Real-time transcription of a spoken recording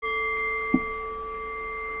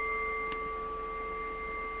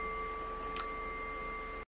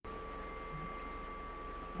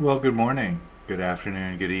Well, good morning, good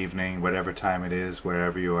afternoon, good evening, whatever time it is,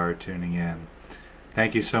 wherever you are tuning in.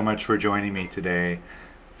 Thank you so much for joining me today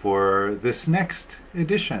for this next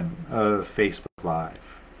edition of Facebook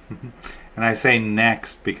Live. And I say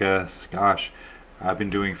next because, gosh, I've been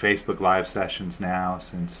doing Facebook Live sessions now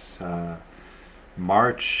since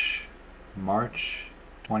March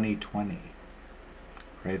 2020,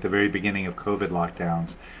 right? The very beginning of COVID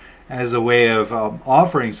lockdowns, as a way of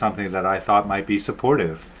offering something that I thought might be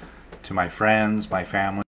supportive to my friends, my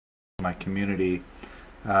family, my community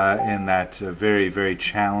in that very, very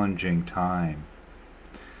challenging time.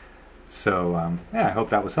 So, I hope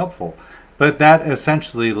that was helpful. But that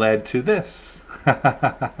essentially led to this.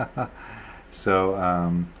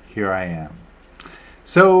 So, here I am.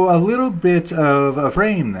 So, a little bit of a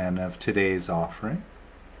frame then of today's offering.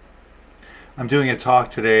 I'm doing a talk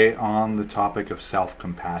today on the topic of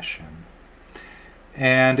self-compassion.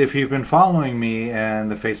 And if you've been following me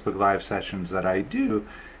and the Facebook Live sessions that I do,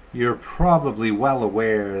 you're probably well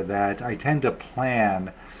aware that I tend to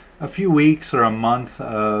plan a few weeks or a month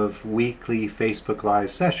of weekly Facebook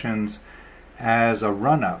Live sessions as a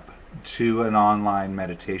run-up to an online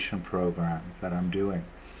meditation program that I'm doing.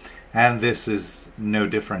 And this is no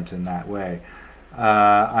different in that way.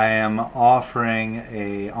 I am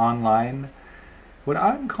offering what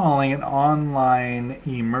I'm calling an online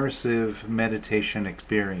immersive meditation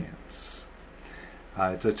experience.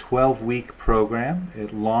 It's a 12-week program.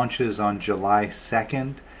 It launches on July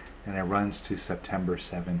 2nd and it runs to September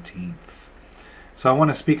 17th. So I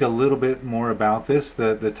want to speak a little bit more about this.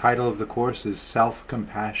 The title of the course is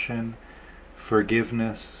Self-Compassion,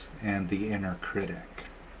 Forgiveness, and the Inner Critic.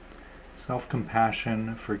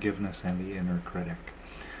 Self-compassion, forgiveness, and the inner critic.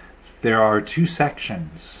 There are two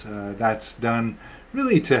sections. That's done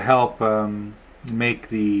really to help make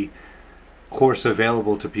the course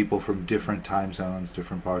available to people from different time zones,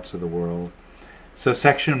 different parts of the world. So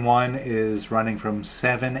section 1 is running from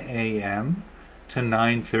 7 a.m. to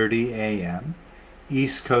 9:30 a.m.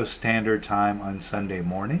 East Coast Standard Time on Sunday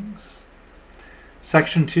mornings.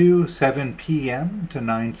 Section 2, 7 p.m. to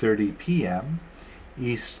 9:30 p.m.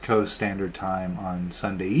 East Coast Standard Time on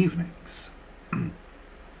Sunday evenings.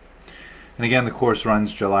 And again, the course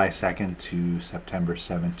runs July 2nd to September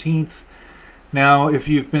 17th. Now, if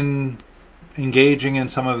you've been engaging in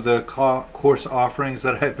some of the course offerings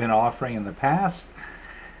that I've been offering in the past,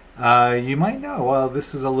 you might know, well,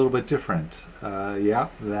 this is a little bit different. Yeah,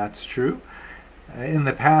 that's true. In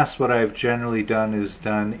the past, what I've generally done is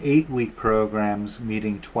done 8-week programs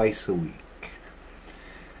meeting twice a week.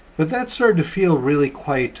 But that started to feel really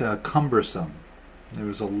quite cumbersome. There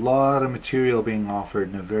was a lot of material being offered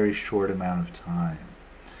in a very short amount of time,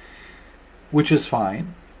 which is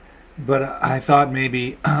fine, but I thought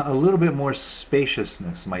maybe a little bit more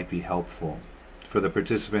spaciousness might be helpful for the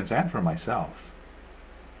participants and for myself.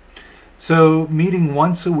 So meeting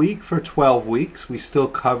once a week for 12 weeks, we still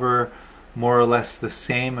cover more or less the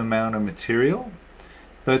same amount of material,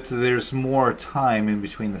 but there's more time in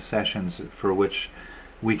between the sessions for which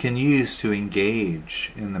we can use to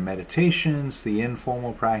engage in the meditations, the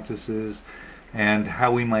informal practices, and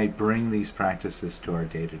how we might bring these practices to our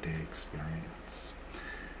day-to-day experience.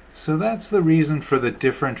 So that's the reason for the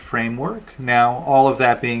different framework. Now, all of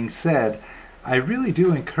that being said, I really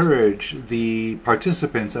do encourage the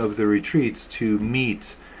participants of the retreats to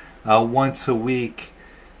meet once a week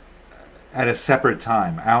at a separate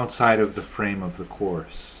time outside of the frame of the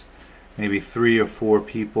course. Maybe 3 or 4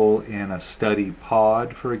 people in a study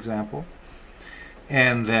pod, for example,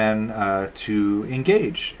 and then to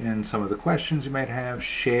engage in some of the questions you might have,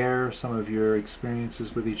 share some of your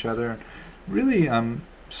experiences with each other, really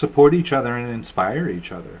support each other and inspire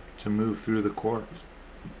each other to move through the course.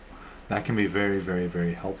 That can be very, very,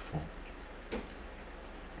 very helpful. A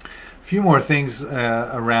few more things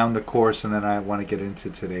around the course, and then I want to get into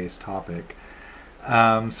today's topic.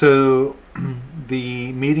 So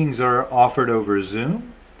the meetings are offered over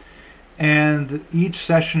Zoom, and each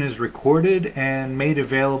session is recorded and made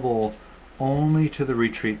available only to the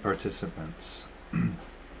retreat participants.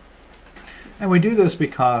 And we do this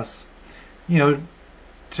because, to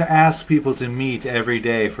ask people to meet every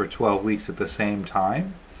day for 12 weeks at the same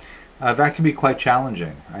time, that can be quite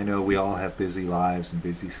challenging. I know we all have busy lives and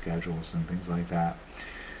busy schedules and things like that.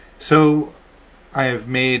 So I have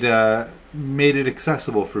made it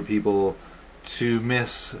accessible for people to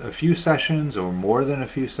miss a few sessions or more than a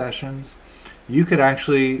few sessions. You could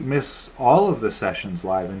actually miss all of the sessions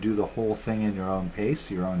live and do the whole thing in your own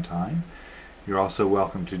pace, your own time. You're also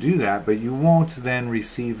welcome to do that, but you won't then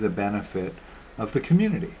receive the benefit of the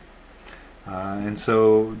community. And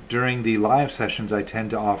so during the live sessions, I tend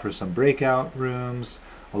to offer some breakout rooms,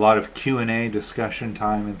 a lot of Q&A, discussion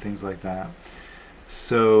time, and things like that.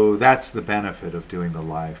 So that's the benefit of doing the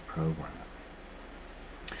live program.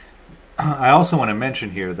 I also want to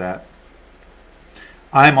mention here that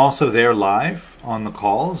I'm also there live on the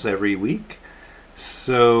calls every week.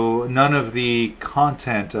 So none of the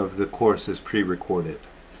content of the course is pre-recorded.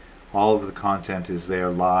 All of the content is there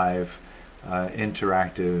live,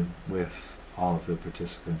 interactive with all of the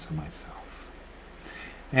participants and myself.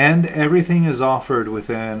 And everything is offered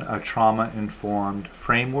within a trauma-informed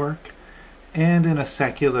framework and in a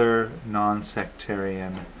secular,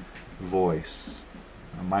 non-sectarian voice.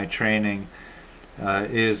 My training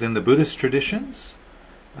is in the Buddhist traditions,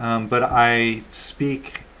 but I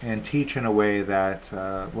speak and teach in a way that,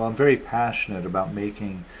 I'm very passionate about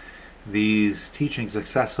making these teachings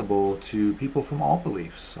accessible to people from all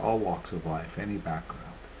beliefs, all walks of life, any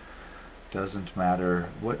background. Doesn't matter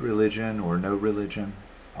what religion or no religion,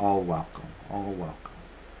 all welcome, all welcome.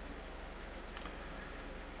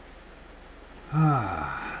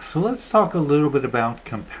 So let's talk a little bit about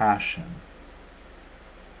compassion.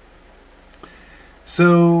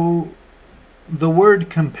 So the word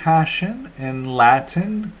compassion in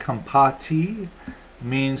Latin, compati,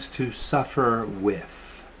 means to suffer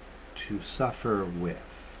with. To suffer with.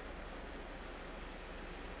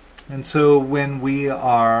 And so when we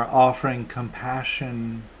are offering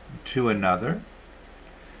compassion to another,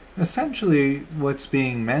 essentially what's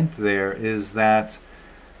being meant there is that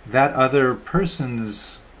other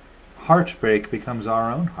person's heartbreak becomes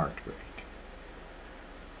our own heartbreak.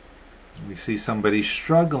 We see somebody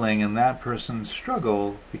struggling, and that person's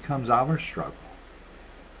struggle becomes our struggle.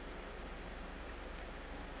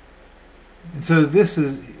 And so this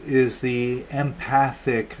is the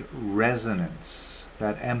empathic resonance,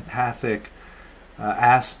 that empathic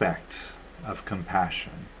aspect of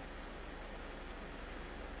compassion.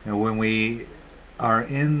 When we are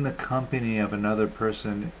in the company of another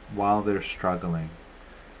person while they're struggling,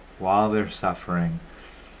 while they're suffering,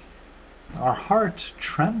 our heart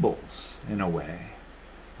trembles in a way.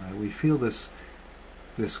 Right? We feel this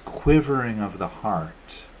quivering of the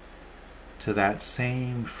heart to that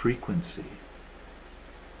same frequency.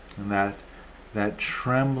 And that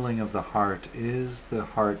trembling of the heart is the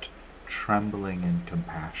heart trembling in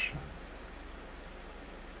compassion.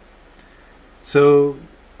 So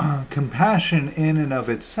compassion in and of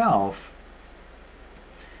itself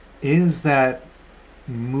is that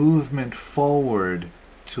movement forward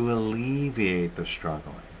to alleviate the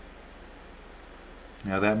struggling.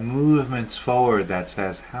 Now that movement forward that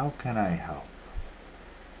says, how can I help?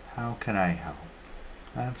 How can I help?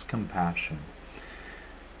 That's compassion.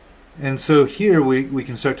 And so here we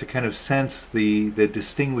can start to kind of sense the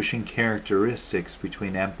distinguishing characteristics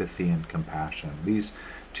between empathy and compassion. These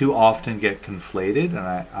two often get conflated, and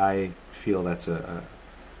I feel that's a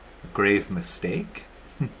grave mistake.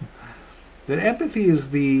 That empathy is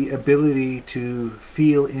the ability to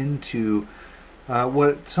feel into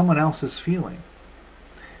what someone else is feeling.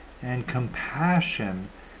 And compassion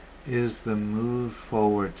is the move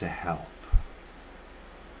forward to help.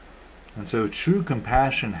 And so true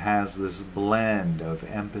compassion has this blend of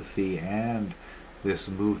empathy and this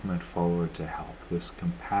movement forward to help, this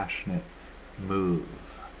compassionate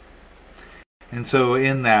move. And so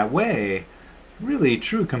in that way, really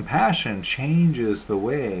true compassion changes the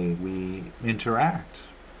way we interact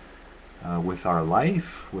with our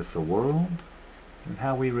life, with the world, and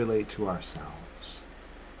how we relate to ourselves.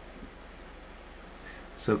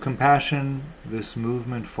 So compassion, this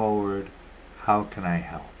movement forward, how can I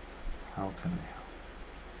help? How can I help?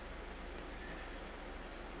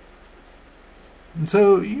 And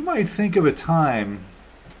so you might think of a time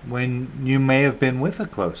when you may have been with a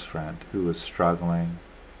close friend who was struggling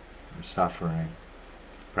or suffering.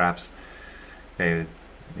 Perhaps they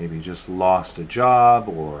maybe just lost a job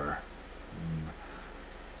or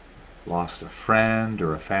lost a friend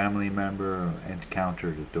or a family member, or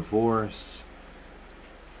encountered a divorce.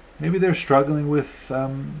 Maybe they're struggling with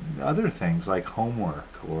other things like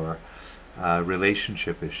homework or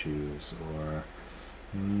relationship issues or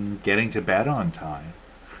getting to bed on time.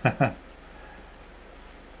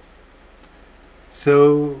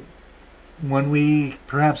 So when we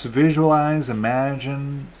perhaps visualize,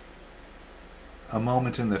 imagine a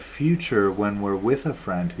moment in the future when we're with a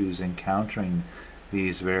friend who's encountering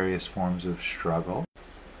these various forms of struggle,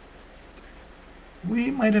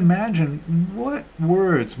 we might imagine what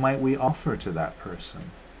words might we offer to that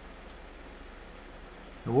person.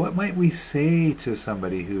 What might we say to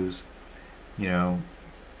somebody who's,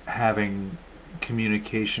 having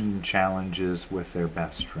communication challenges with their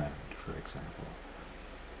best friend, for example?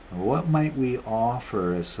 What might we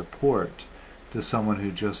offer as support to someone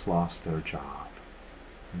who just lost their job,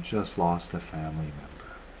 and just lost a family member.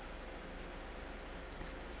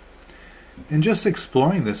 And just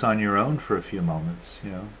exploring this on your own for a few moments,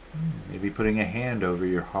 maybe putting a hand over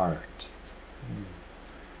your heart.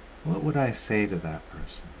 What would I say to that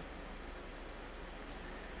person?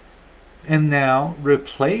 And now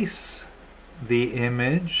replace the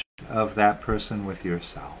image of that person with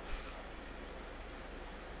yourself.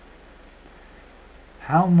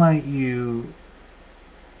 How might you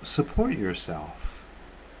support yourself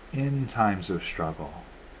in times of struggle?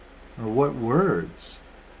 Or what words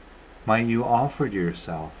might you offer to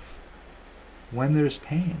yourself when there's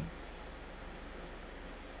pain?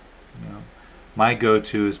 My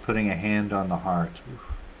go-to is putting a hand on the heart.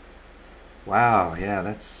 Wow, yeah,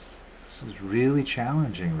 this is really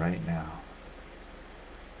challenging right now.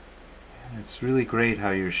 And it's really great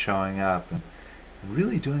how you're showing up and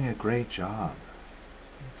really doing a great job.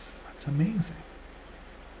 That's amazing.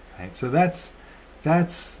 Right? So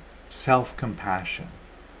that's self-compassion.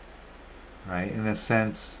 Right? In a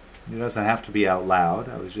sense, it doesn't have to be out loud.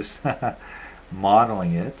 I was just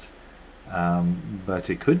modeling it. But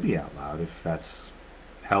it could be out loud if that's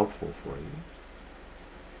helpful for you.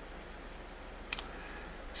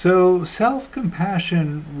 So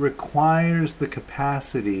self-compassion requires the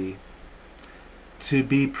capacity to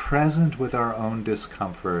be present with our own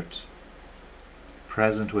discomfort,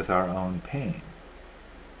 present with our own pain,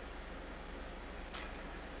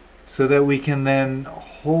 so that we can then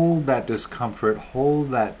hold that discomfort,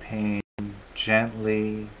 hold that pain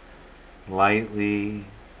gently, lightly,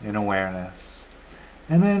 in awareness,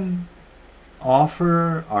 and then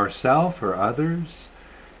offer ourselves or others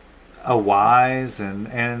a wise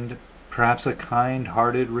and perhaps a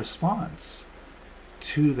kind-hearted response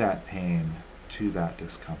to that pain, to that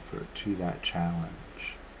discomfort, to that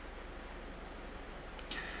challenge.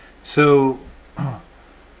 So,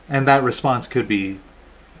 and that response could be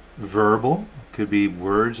verbal, could be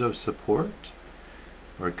words of support,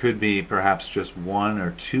 or it could be perhaps just one or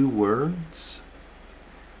two words.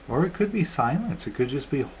 Or it could be silence. It could just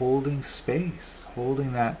be holding space,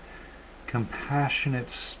 holding that compassionate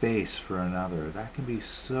space for another. That can be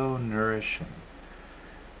so nourishing.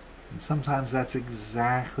 And sometimes that's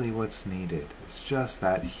exactly what's needed. It's just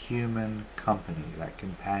that human company, that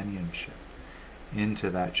companionship into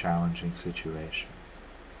that challenging situation.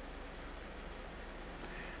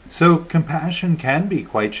 So compassion can be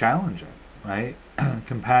quite challenging, right?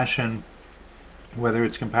 Compassion, whether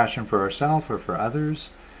it's compassion for ourselves or for others,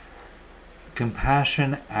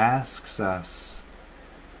 compassion asks us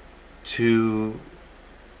to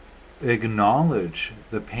acknowledge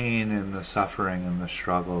the pain and the suffering and the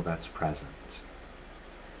struggle that's present.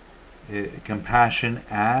 Compassion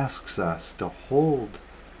asks us to hold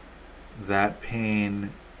that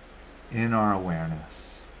pain in our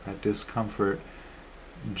awareness, that discomfort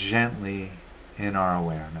gently in our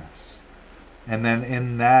awareness. And then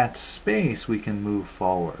in that space we can move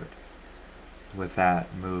forward with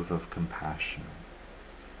that move of compassion.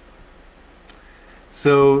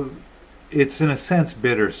 So it's in a sense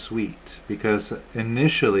bittersweet, because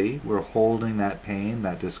initially we're holding that pain,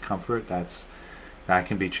 that discomfort, that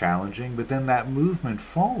can be challenging, but then that movement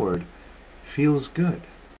forward feels good.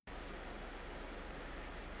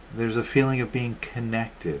 There's a feeling of being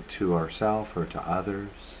connected to ourselves or to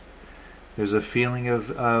others. There's a feeling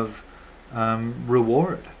of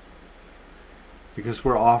reward, because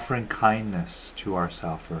we're offering kindness to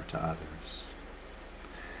ourselves or to others.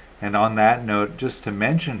 And on that note, just to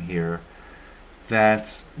mention here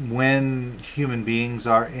that when human beings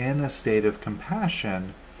are in a state of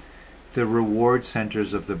compassion, the reward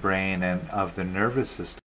centers of the brain and of the nervous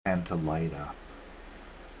system tend to light up.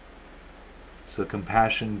 So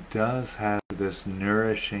compassion does have this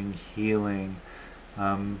nourishing, healing,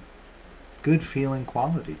 good feeling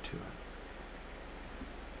quality to it.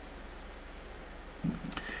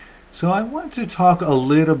 So I want to talk a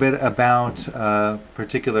little bit about a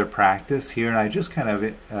particular practice here, and I just kind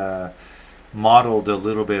of modeled a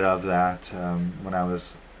little bit of that when I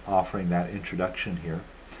was offering that introduction here.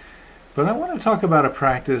 But I want to talk about a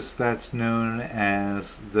practice that's known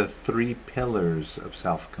as the 3 pillars of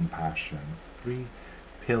self-compassion. 3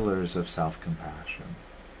 pillars of self-compassion.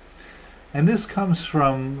 And this comes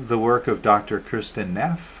from the work of Dr. Kirsten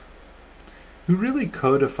Neff, who really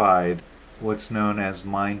codified what's known as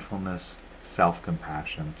mindfulness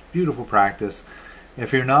self-compassion. Beautiful practice.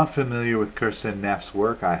 If you're not familiar with Kirsten Neff's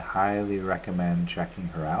work, I highly recommend checking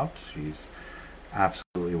her out. She's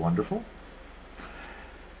absolutely wonderful.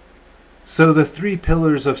 So the 3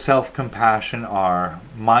 pillars of self-compassion are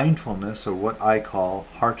mindfulness, or what I call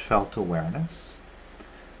heartfelt awareness,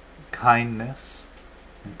 kindness,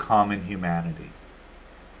 and common humanity.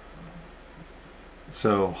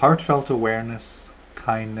 So, heartfelt awareness,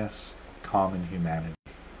 kindness, common humanity.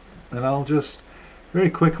 And I'll just very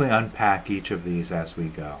quickly unpack each of these as we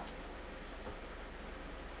go.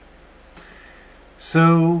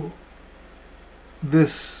 So,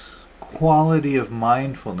 this quality of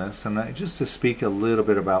mindfulness, and just to speak a little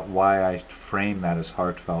bit about why I frame that as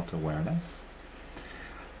heartfelt awareness.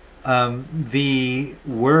 The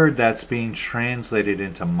word that's being translated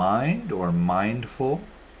into mind or mindful,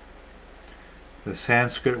 the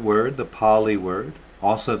Sanskrit word, the Pali word,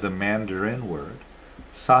 also the Mandarin word,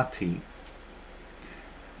 sati,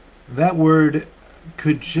 that word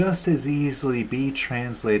could just as easily be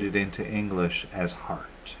translated into English as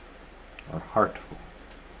heart or heartful.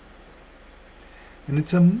 And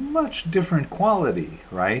it's a much different quality,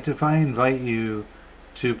 right? If I invite you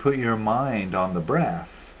to put your mind on the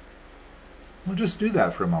breath, well, just do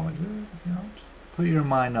that for a moment. Put your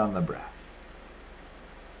mind on the breath.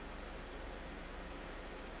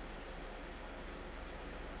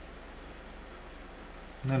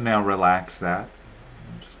 And now relax that.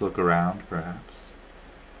 Just look around, perhaps.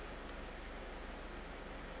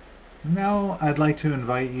 Now I'd like to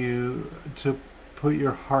invite you to put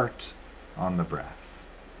your heart on the breath.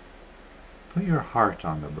 Put your heart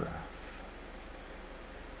on the breath.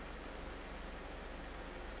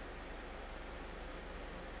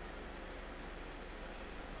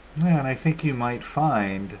 Yeah, and I think you might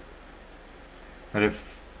find that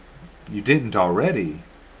if you didn't already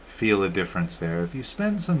feel a difference there, if you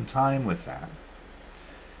spend some time with that,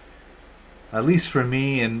 at least for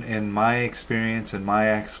me in my experience and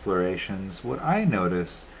my explorations, what I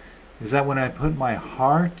notice is that when I put my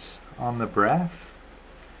heart on the breath,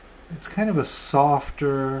 it's kind of a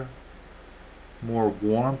softer, more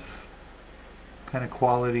warmth kind of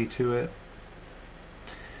quality to it.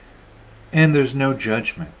 And there's no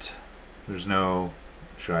judgment. There's no,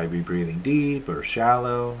 should I be breathing deep or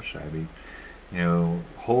shallow? Should I be,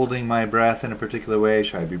 holding my breath in a particular way?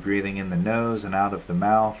 Should I be breathing in the nose and out of the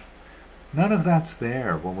mouth? None of that's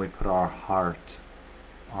there when we put our heart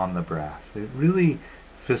on the breath. It really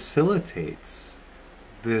facilitates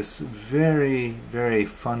this very, very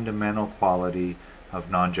fundamental quality of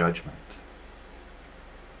non-judgment.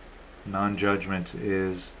 Non-judgment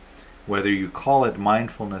is, whether you call it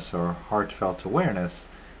mindfulness or heartfelt awareness,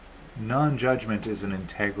 non-judgment is an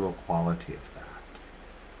integral quality of that.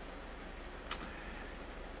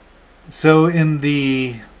 So in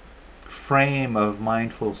the frame of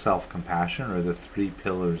mindful self-compassion, or the 3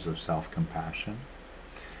 pillars of self-compassion,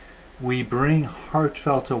 we bring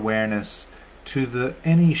heartfelt awareness to the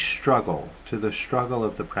struggle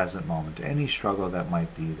of the present moment, any struggle that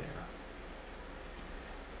might be there.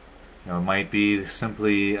 It might be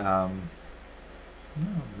simply,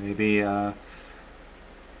 maybe I'm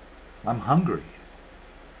hungry,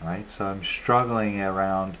 right? So I'm struggling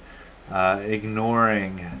around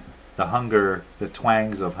ignoring the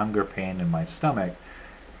twangs of hunger pain in my stomach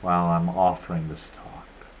while I'm offering this talk,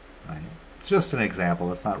 right? It's just an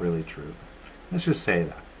example. It's not really true. Let's just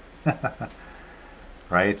say that.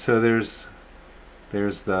 Right? So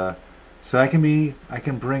I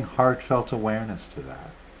can bring heartfelt awareness to that.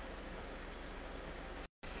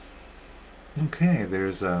 Okay,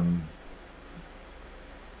 there's some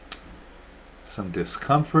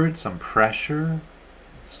discomfort, some pressure,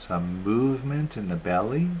 some movement in the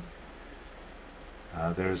belly.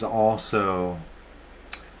 There's also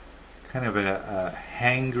kind of a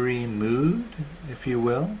hangry mood, if you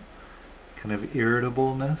will, kind of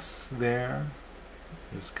irritableness there.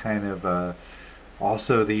 There's kind of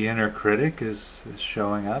also the inner critic is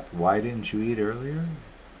showing up. Why didn't you eat earlier?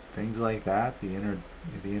 Things like that. The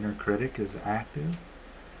inner critic is active.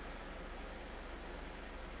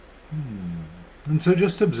 And so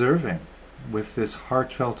just observing with this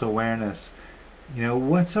heartfelt awareness,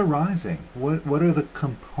 what's arising? What are the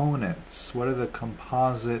components? What are the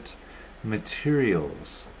composite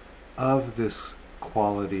materials of this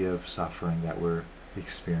quality of suffering that we're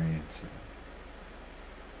experiencing?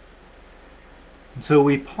 And so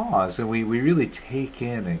we pause and we really take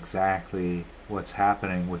in exactly what's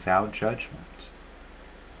happening without judgment.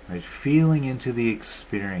 Right? Feeling into the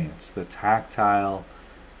experience, the tactile,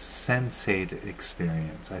 sensate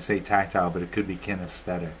experience. I say tactile, but it could be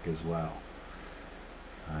kinesthetic as well.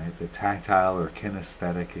 Right? The tactile or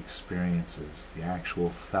kinesthetic experiences, the actual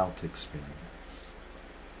felt experience.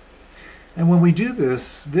 And when we do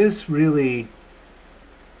this really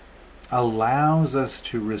allows us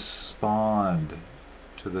to respond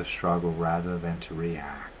to the struggle rather than to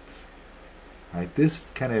react. Right? This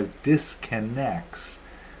kind of disconnects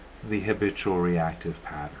the habitual reactive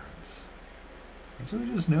patterns. And so we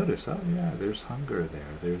just notice, oh yeah, there's hunger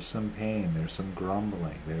there, there's some pain, there's some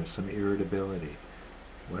grumbling, there's some irritability,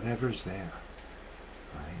 whatever's there,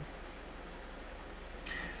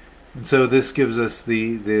 right? And so this gives us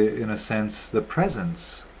in a sense, the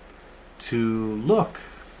presence to look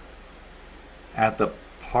at the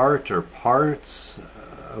part or parts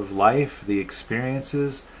of life, the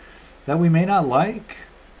experiences that we may not like,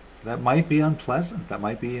 that might be unpleasant, that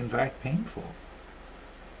might be in fact painful.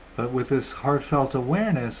 But with this heartfelt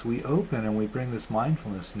awareness, we open and we bring this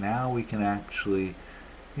mindfulness. Now we can actually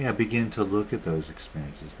begin to look at those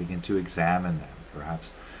experiences, begin to examine them,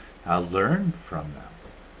 perhaps learn from them.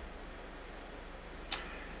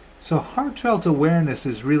 So heartfelt awareness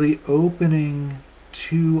is really opening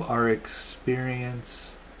to our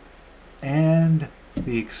experience and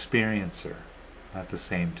the experiencer at the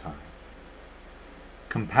same time.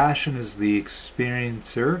 Compassion is the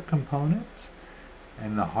experiencer component,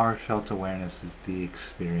 and the heartfelt awareness is the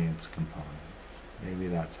experience component. Maybe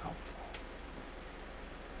that's helpful.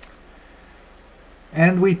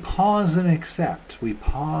 And we pause and accept. We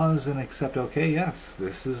pause and accept, okay, yes,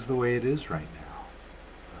 this is the way it is right now.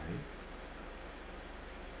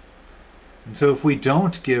 And so if we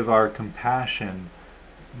don't give our compassion,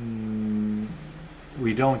 if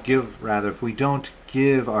we don't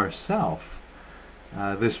give ourselves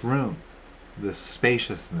this room, this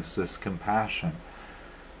spaciousness, this compassion,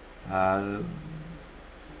 then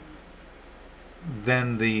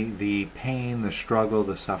the pain, the struggle,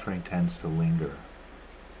 the suffering tends to linger.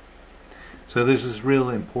 So there's this real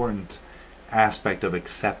important aspect of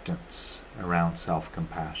acceptance around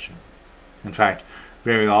self-compassion. In fact,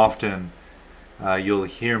 very often you'll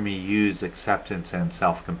hear me use acceptance and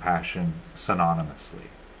self-compassion synonymously.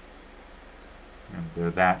 And they're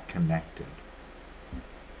that connected.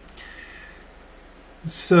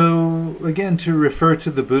 So, again, to refer to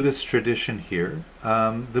the Buddhist tradition here,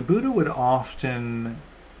 the Buddha would often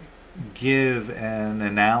give an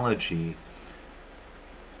analogy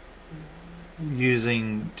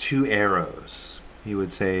using two arrows. He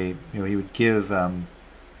would say, he would give,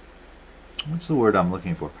 what's the word I'm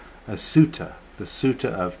looking for? A sutta. The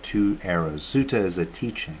sutta of two arrows. Sutta is a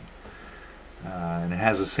teaching. And it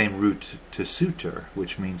has the same root to sutur,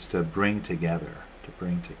 which means to bring together.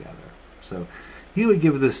 So he would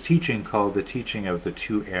give this teaching called the teaching of the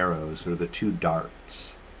two arrows, or the two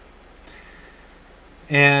darts.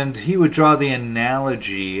 And he would draw the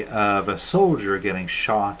analogy of a soldier getting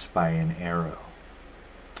shot by an arrow.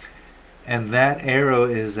 And that arrow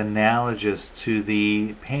is analogous to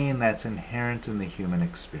the pain that's inherent in the human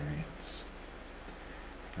experience.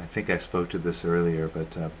 I think I spoke to this earlier,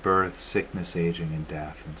 but birth, sickness, aging, and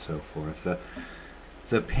death, and so forth.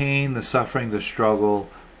 The pain, the suffering, the struggle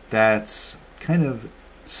that's kind of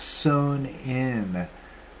sewn in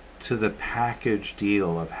to the package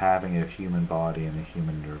deal of having a human body and a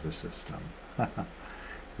human nervous system.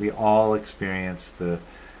 We all experience the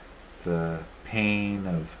pain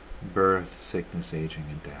of birth, sickness, aging,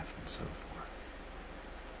 and death, and so forth.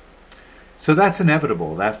 So that's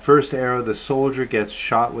inevitable. That first arrow, the soldier gets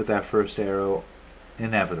shot with that first arrow,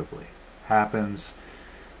 inevitably. Happens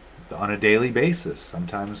on a daily basis,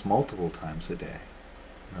 sometimes multiple times a day.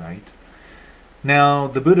 Right? Now,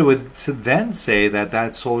 the Buddha would then say that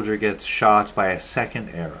that soldier gets shot by a second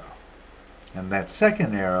arrow. And that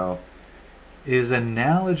second arrow is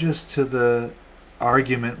analogous to the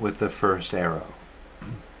argument with the first arrow.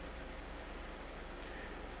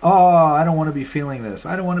 Oh, I don't want to be feeling this.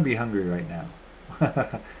 I don't want to be hungry right now.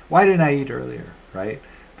 Why didn't I eat earlier, right?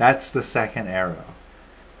 That's the second arrow,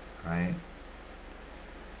 right?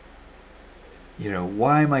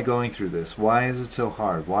 Why am I going through this? Why is it so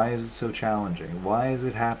hard? Why is it so challenging? Why is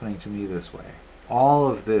it happening to me this way? All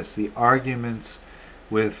of this, the arguments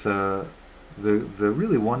with the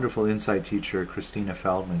really wonderful insight teacher, Christina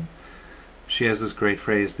Feldman. She has this great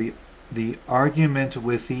phrase, the argument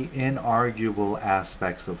with the inarguable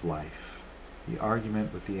aspects of life. The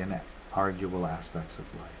argument with the inarguable aspects of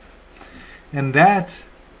life. And that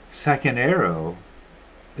second arrow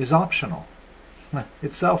is optional.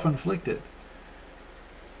 It's self-inflicted.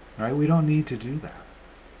 Right? We don't need to do that.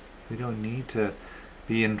 We don't need to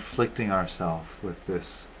be inflicting ourselves with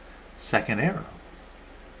this second arrow.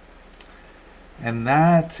 And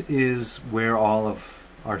that is where all of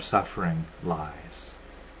our suffering lies.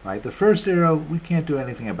 Right? The first arrow, we can't do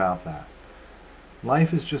anything about that.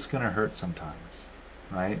 Life is just going to hurt sometimes.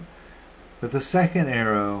 Right? But the second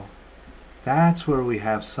arrow, that's where we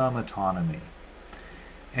have some autonomy.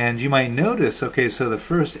 And you might notice, okay, so the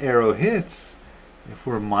first arrow hits. If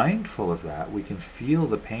we're mindful of that, we can feel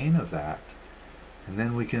the pain of that. And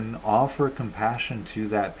then we can offer compassion to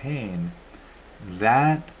that pain.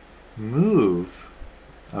 that move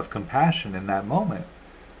of compassion in that moment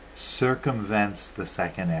circumvents the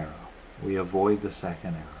second arrow. We avoid the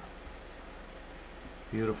second arrow.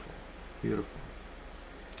 Beautiful, beautiful.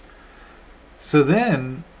 So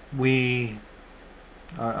then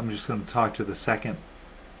I'm just going to talk to the second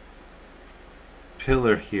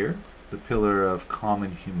pillar here, the pillar of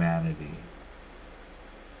common humanity.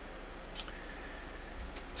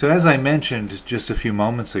 So as I mentioned just a few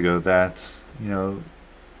moments ago, that,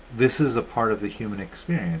 this is a part of the human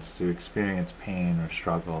experience, to experience pain or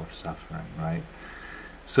struggle or suffering, right?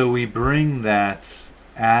 So we bring that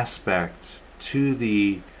aspect to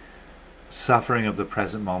the suffering of the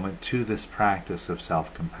present moment, to this practice of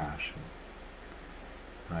self-compassion,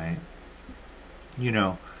 right?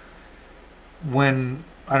 When,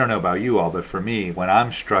 I don't know about you all, but for me, when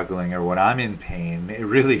I'm struggling or when I'm in pain, it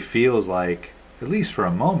really feels like, at least for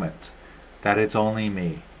a moment, that it's only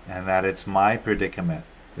me and that it's my predicament.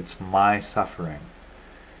 It's my suffering.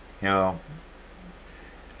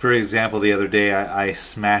 For example, the other day I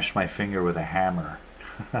smashed my finger with a hammer.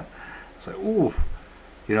 It's like, ooh.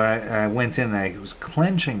 I went in and I was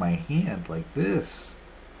clenching my hand like this,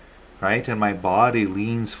 right? And my body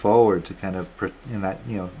leans forward to kind of, in that,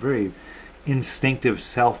 very instinctive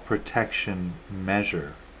self-protection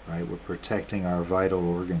measure, right? We're protecting our vital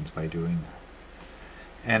organs by doing that.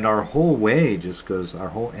 And our whole way just goes, our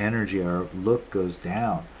whole energy, our look goes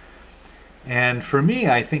down. And for me,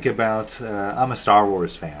 I think about, I'm a Star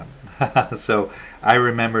Wars fan. So I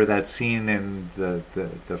remember that scene in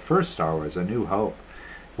the first Star Wars, A New Hope,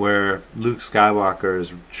 where Luke Skywalker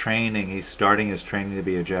is training, he's starting his training to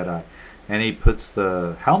be a Jedi, and he puts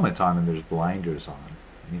the helmet on and there's blinders on,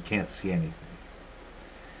 and you can't see anything.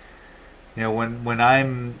 When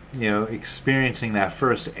I'm, experiencing that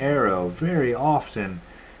first arrow, very often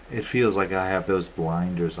it feels like I have those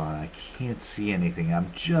blinders on. I can't see anything.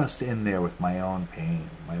 I'm just in there with my own pain,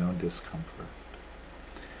 my own discomfort.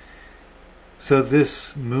 So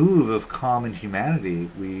this move of common humanity,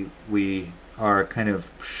 we are kind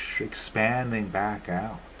of expanding back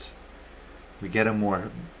out. We get a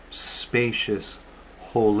more spacious,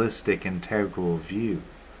 holistic, integral view.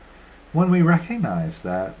 When we recognize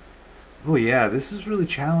that, oh yeah, this is really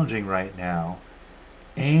challenging right now,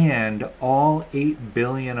 and all 8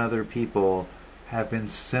 billion other people have been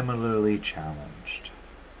similarly challenged.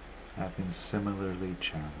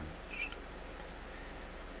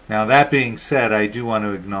 Now, that being said, I do want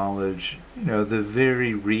to acknowledge, the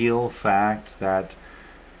very real fact that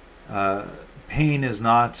pain is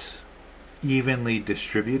not evenly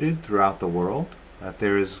distributed throughout the world, that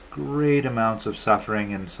there is great amounts of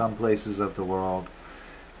suffering in some places of the world,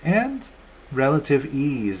 and relative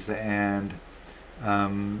ease and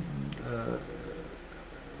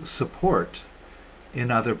support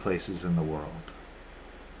in other places in the world.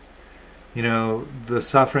 The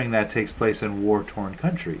suffering that takes place in war-torn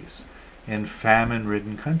countries, in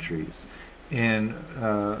famine-ridden countries, in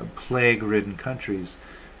plague-ridden countries,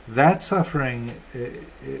 that suffering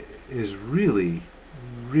is really,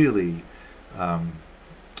 really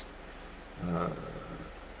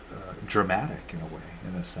dramatic in a way,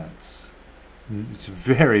 in a sense. It's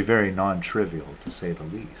very, very non-trivial, to say the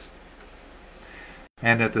least.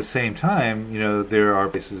 And at the same time, there are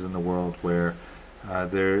places in the world where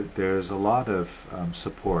there's a lot of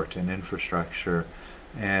support and infrastructure,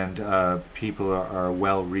 and people are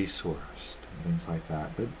well resourced and things like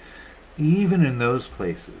that. But even in those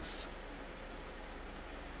places,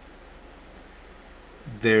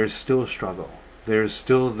 there's still struggle. There's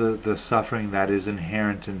still the suffering that is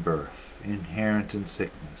inherent in birth, inherent in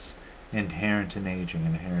sickness, inherent in aging,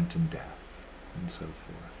 inherent in death, and so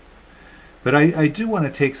forth. But I do want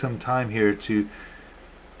to take some time here to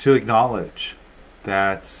acknowledge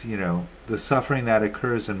that, the suffering that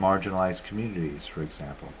occurs in marginalized communities, for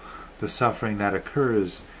example, the suffering that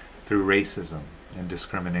occurs through racism and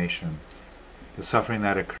discrimination, the suffering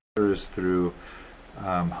that occurs through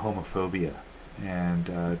homophobia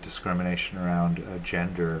and discrimination around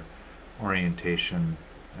gender orientation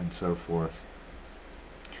and so forth.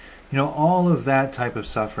 All of that type of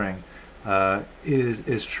suffering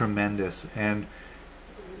is tremendous, and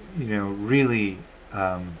really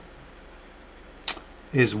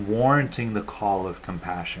is warranting the call of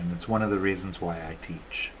compassion. It's one of the reasons why I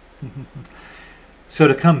teach. So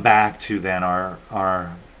to come back to then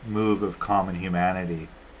our move of common humanity,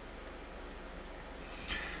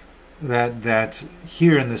 that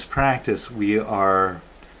here in this practice we are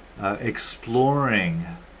exploring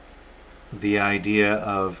the idea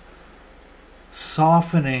of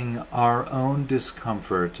softening our own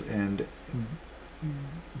discomfort and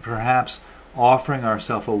perhaps offering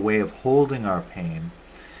ourselves a way of holding our pain,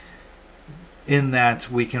 in that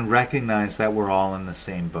we can recognize that we're all in the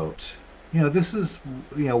same boat. This is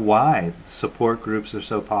why support groups are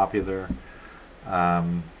so popular.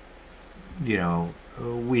 Um,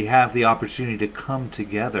 we have the opportunity to come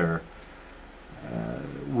together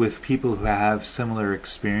with people who have similar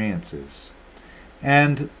experiences,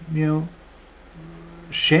 and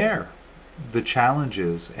share the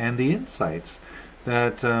challenges and the insights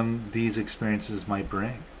that these experiences might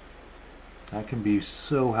bring. That can be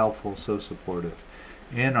so helpful, so supportive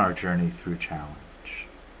in our journey through challenge.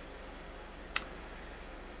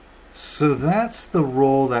 So that's the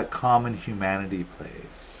role that common humanity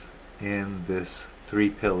plays in this 3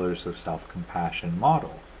 pillars of self-compassion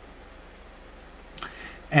model.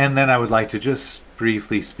 And then I would like to just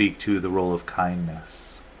briefly speak to the role of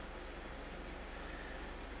kindness.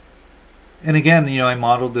 And again, I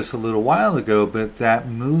modeled this a little while ago, but that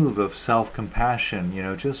move of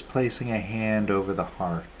self-compassion, just placing a hand over the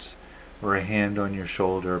heart, or a hand on your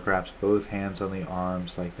shoulder, or perhaps both hands on the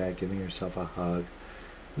arms like that, giving yourself a hug.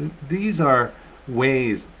 These are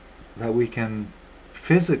ways that we can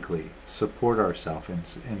physically support ourselves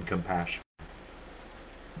in compassion.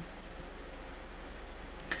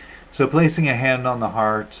 So placing a hand on the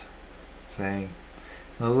heart, saying,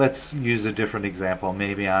 let's use a different example.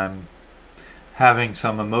 Maybe I'm having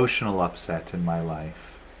some emotional upset in my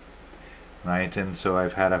life, right? And so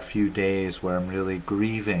I've had a few days where I'm really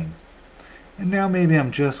grieving. And now maybe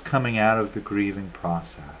I'm just coming out of the grieving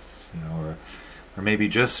process, or maybe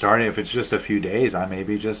just starting. If it's just a few days, I may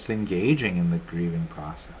be just engaging in the grieving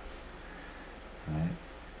process, right?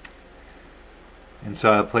 And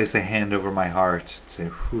so I'll place a hand over my heart and say,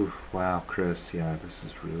 whew, wow, Chris, yeah, this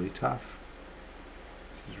is really tough.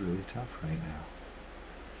 This is really tough right now.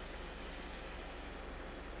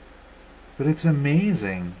 But it's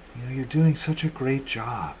amazing. You're doing such a great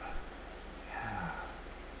job. Yeah.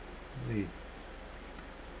 Really,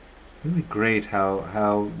 really great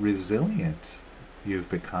how resilient you've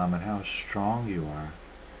become and how strong you are.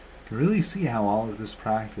 You can really see how all of this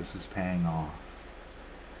practice is paying off.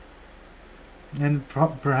 And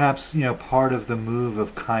perhaps, part of the move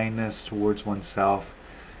of kindness towards oneself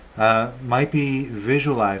might be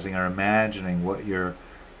visualizing or imagining what your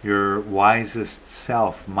wisest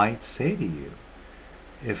self might say to you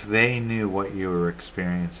if they knew what you were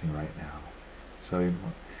experiencing right now. So it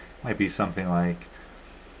might be something like,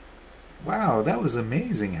 wow, that was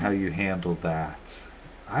amazing how you handled that.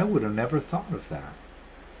 I would have never thought of that.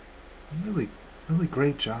 Really, really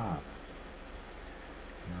great job.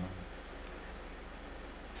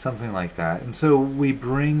 Something like that. And so we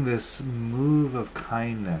bring this move of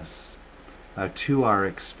kindness to our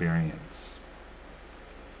experience.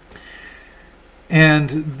 And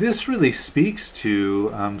this really speaks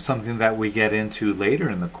to something that we get into later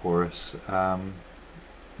in the course,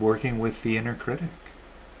 working with the inner critic.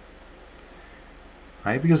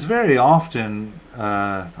 Right? Because very often,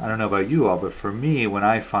 I don't know about you all, but for me, when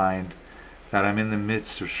I find that I'm in the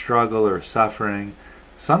midst of struggle or suffering,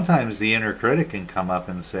 sometimes the inner critic can come up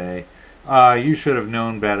and say, you should have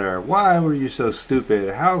known better. Why were you so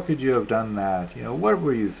stupid? How could you have done that? What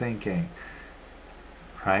were you thinking?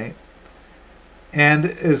 Right? And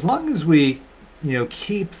as long as we,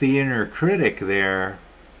 keep the inner critic there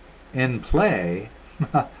in play,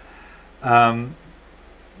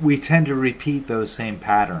 we tend to repeat those same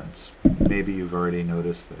patterns. Maybe you've already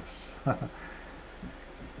noticed this.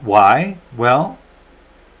 Why? Well,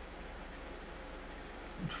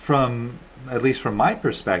 at least from my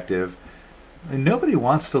perspective, nobody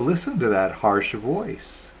wants to listen to that harsh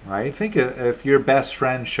voice, right? Think if your best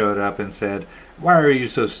friend showed up and said, why are you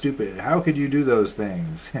so stupid? How could you do those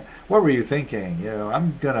things? What were you thinking?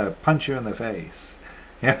 I'm going to punch you in the face.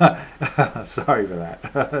 Yeah, sorry for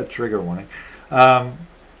that. Trigger warning.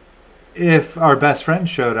 If our best friend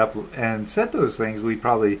showed up and said those things, we'd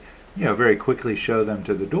probably, very quickly show them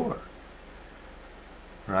to the door,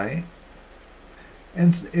 right?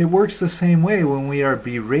 And it works the same way when we are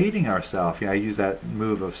berating ourselves. I use that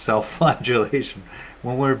move of self-flagellation.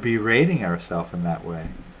 When we're berating ourselves in that way,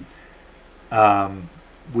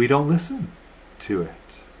 we don't listen to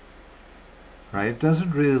it, right? It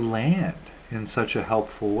doesn't really land in such a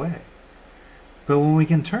helpful way. But when we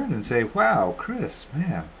can turn and say, wow, Chris,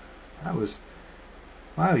 man,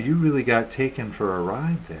 wow, you really got taken for a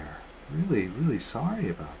ride there. Really, really sorry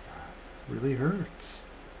about that. Really hurts.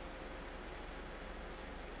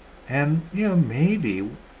 And, maybe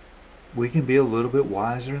we can be a little bit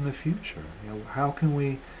wiser in the future. How can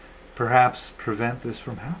we perhaps prevent this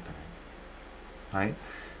from happening? Right?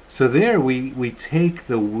 So there we take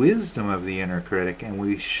the wisdom of the inner critic and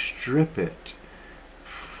we strip it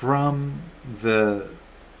from the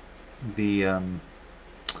the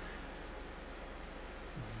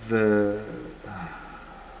the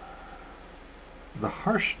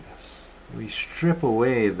harshness. We strip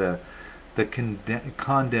away the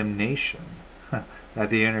condemnation that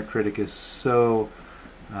the inner critic is so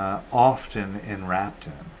often enwrapped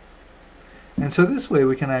in. And so this way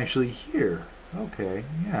we can actually hear, okay,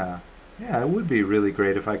 yeah, it would be really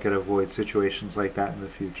great if I could avoid situations like that in the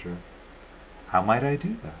future. How might I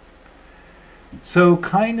do that? So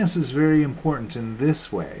kindness is very important in this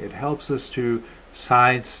way. It helps us to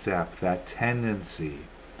sidestep that tendency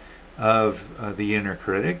of the inner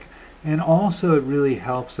critic, and also it really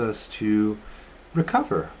helps us to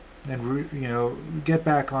recover and get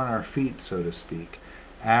back on our feet, so to speak,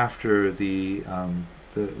 after the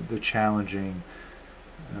challenging,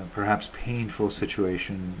 perhaps painful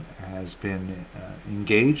situation has been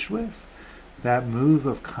engaged with. That move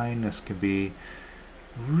of kindness can be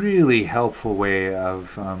really helpful way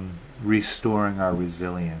of restoring our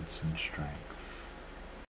resilience and strength.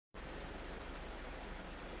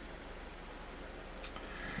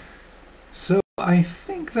 So I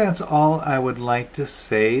think that's all I would like to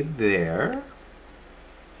say there.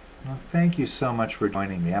 Well, thank you so much for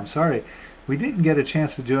joining me. I'm sorry we didn't get a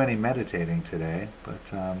chance to do any meditating today,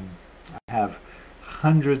 but I have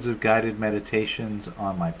hundreds of guided meditations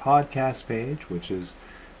on my podcast page, which is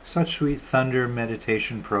Such Sweet Thunder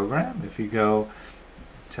Meditation Program. If you go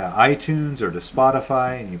to iTunes or to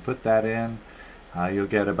Spotify and you put that in, you'll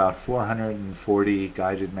get about 440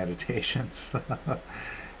 guided meditations.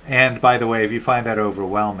 And by the way, if you find that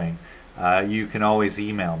overwhelming, you can always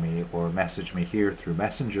email me or message me here through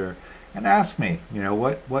Messenger and ask me,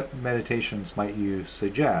 what meditations might you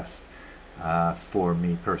suggest for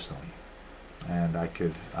me personally? And I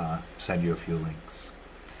could send you a few links.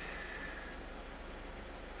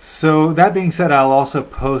 So that being said, I'll also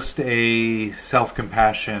post a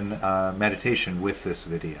self-compassion meditation with this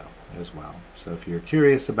video as well. So if you're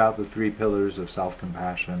curious about the 3 pillars of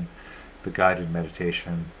self-compassion, the guided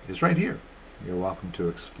meditation is right here. You're welcome to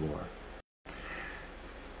explore.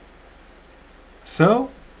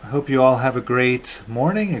 So, I hope you all have a great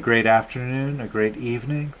morning, a great afternoon, a great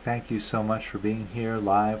evening. Thank you so much for being here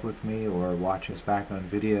live with me or watching us back on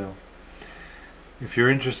video. If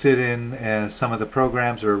you're interested in some of the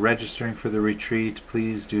programs or registering for the retreat,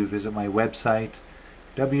 please do visit my website,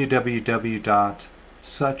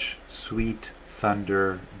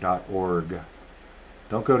 www.suchsweetthunder.org.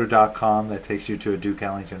 Don't go to .com, that takes you to a Duke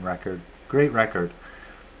Ellington record. Great record,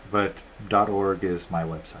 but .org is my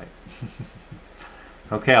website.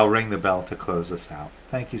 Okay, I'll ring the bell to close us out.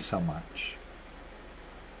 Thank you so much.